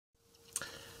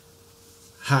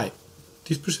Hi,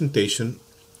 this presentation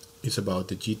is about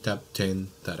the GTAP 10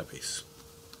 database.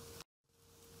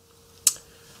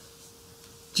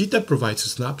 GTAP provides a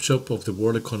snapshot of the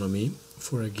world economy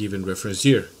for a given reference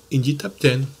year. In GTAP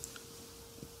 10,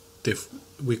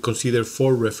 we consider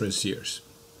 4 reference years.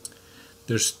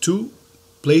 There's 2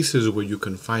 places where you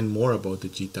can find more about the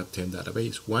GTAP 10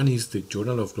 database. One is the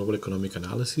Journal of Global Economic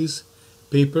Analysis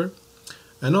paper.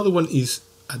 Another one is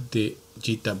at the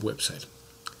GTAP website.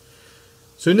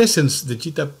 So in essence, the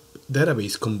GTAP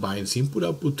database combines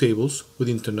input-output tables with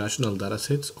international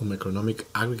datasets of macroeconomic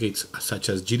aggregates such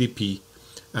as GDP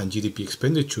and GDP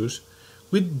expenditures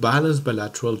with balanced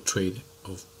bilateral trade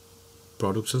of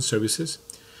products and services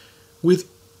with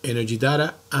energy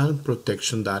data and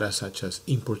protection data such as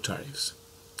import tariffs.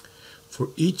 For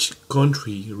each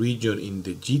country region in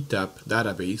the GTAP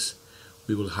database,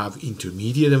 we will have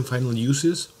intermediate and final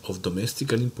uses of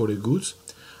domestic and imported goods,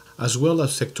 as well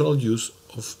as sectoral use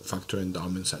of factor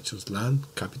endowments such as land,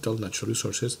 capital, natural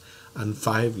resources, and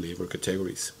 5 labor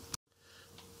categories.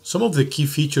 Some of the key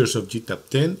features of GTAP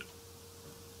 10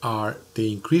 are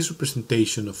the increased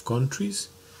representation of countries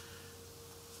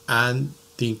and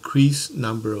the increased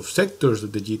number of sectors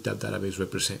that the GTAP database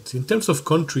represents. In terms of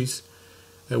countries,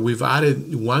 we've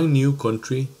added 1 new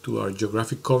country to our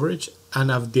geographic coverage and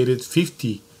updated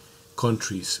 50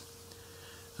 countries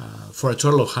for a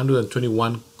total of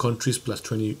 121 countries plus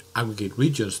 20 aggregate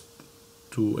regions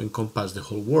to encompass the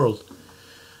whole world.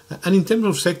 And in terms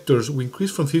of sectors, we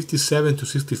increased from 57 to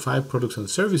 65 products and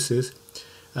services.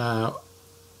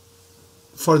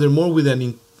 Furthermore, with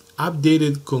an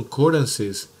updated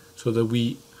concordances so that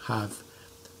we have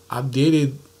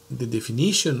updated the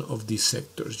definition of these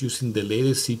sectors using the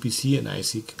latest CPC and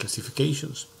IC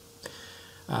classifications.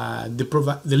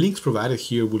 The links provided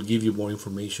here will give you more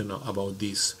information about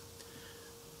these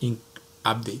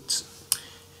updates.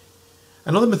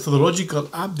 Another methodological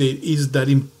update is that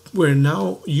we're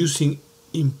now using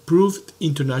improved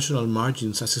international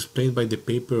margins as explained by the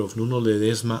paper of Nuno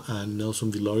Ledesma and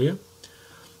Nelson Viloria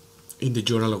in the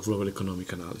Journal of Global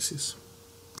Economic Analysis.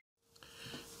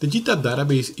 The GTAP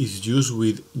database is used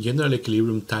with general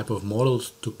equilibrium type of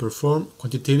models to perform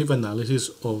quantitative analysis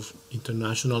of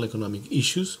international economic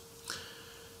issues.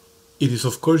 It is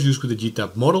of course used with the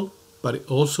GTAP model, but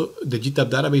the GTAP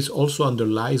database also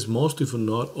underlies most, if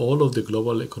not all, of the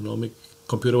global economic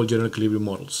computable general equilibrium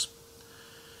models.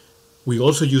 We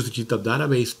also use the GTAP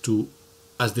database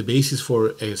as the basis for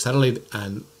a satellite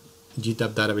and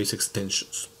GTAP database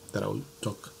extensions that I will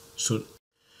talk soon.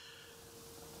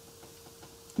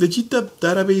 The GTAP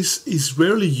database is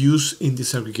rarely used in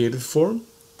disaggregated form.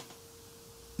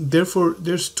 Therefore,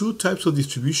 there's 2 types of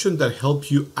distribution that help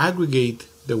you aggregate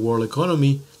the world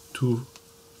economy to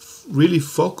really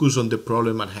focus on the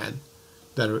problem at hand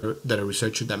that a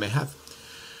researcher may have.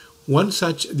 One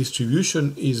such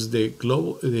distribution is the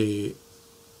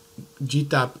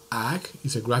GTAP AG.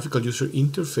 It's a graphical user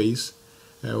interface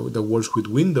that works with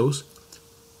Windows,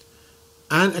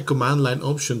 and a command line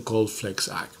option called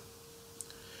FlexAg.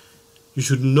 You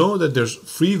should know that there's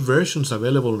free versions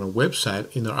available on our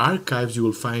website. In our archives, you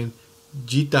will find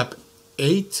GTAP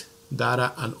 8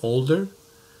 data and older.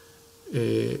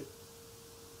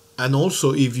 And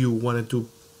also, if you wanted to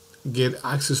get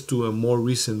access to a more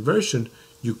recent version,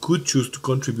 you could choose to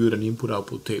contribute an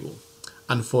input-output table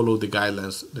and follow the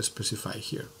guidelines that specify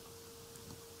here.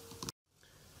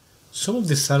 Some of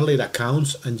the satellite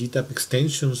accounts and GTAP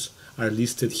extensions are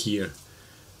listed here.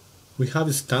 We have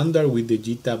a standard with the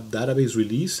GTAP database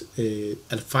release,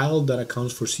 a file that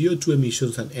accounts for CO2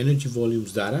 emissions and energy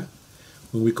volumes data.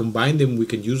 When we combine them, we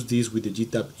can use this with the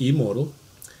GTAP E model.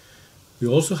 We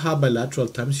also have bilateral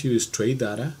time series trade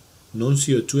data,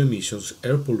 non-CO2 emissions,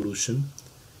 air pollution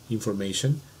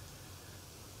information.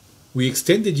 We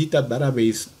extend the GTAP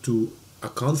database to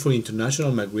account for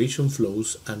international migration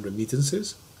flows and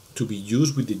remittances to be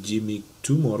used with the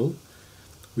GMIG2 model.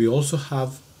 We also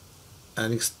have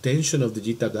an extension of the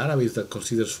GTAP database that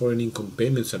considers foreign income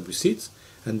payments and receipts,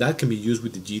 and that can be used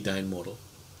with the GDINE model.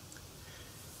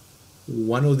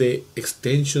 One of the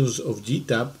extensions of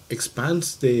GTAP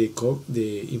expands the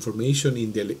information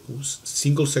in the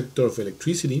single sector of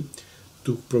electricity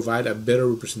to provide a better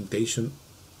representation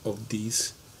of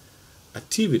this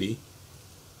activity.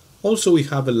 Also, we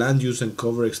have a land use and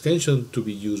cover extension to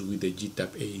be used with the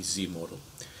GTAP AZ model.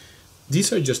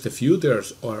 These are just a few. There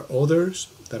are others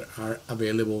that are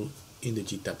available in the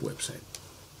GTAP website.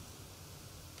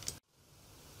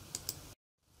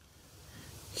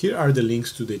 Here are the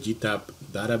links to the GTAP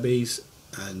database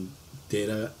and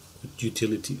data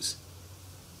utilities.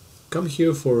 Come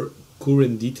here for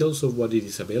current details of what it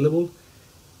is available.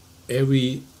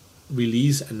 Every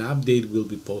release and update will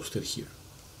be posted here.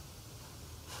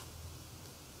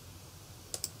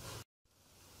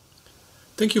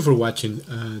 Thank you for watching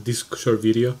this short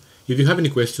video. If you have any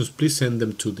questions, please send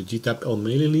them to the GTAP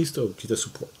mailing list or GTAP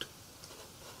support.